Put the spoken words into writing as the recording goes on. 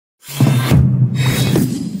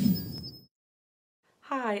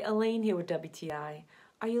Hi, Elaine here with WTI.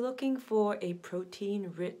 Are you looking for a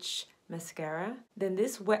protein-rich mascara? Then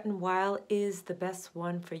this Wet n Wild is the best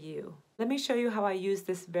one for you. Let me show you how I use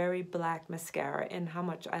this very black mascara and how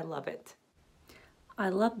much I love it. I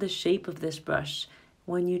love the shape of this brush.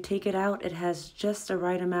 When you take it out, it has just the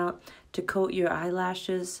right amount to coat your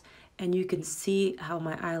eyelashes, and you can see how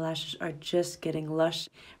my eyelashes are just getting lush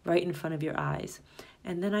right in front of your eyes.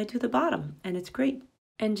 And then I do the bottom, and it's great.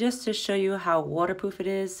 And just to show you how waterproof it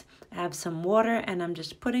is, I have some water and I'm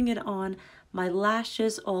just putting it on my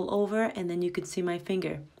lashes all over, and then you can see my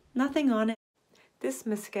finger. Nothing on it. This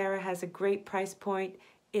mascara has a great price point.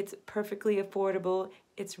 It's perfectly affordable.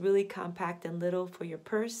 It's really compact and little for your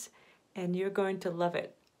purse, and you're going to love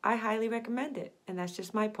it. I highly recommend it, and that's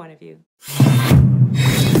just my point of view.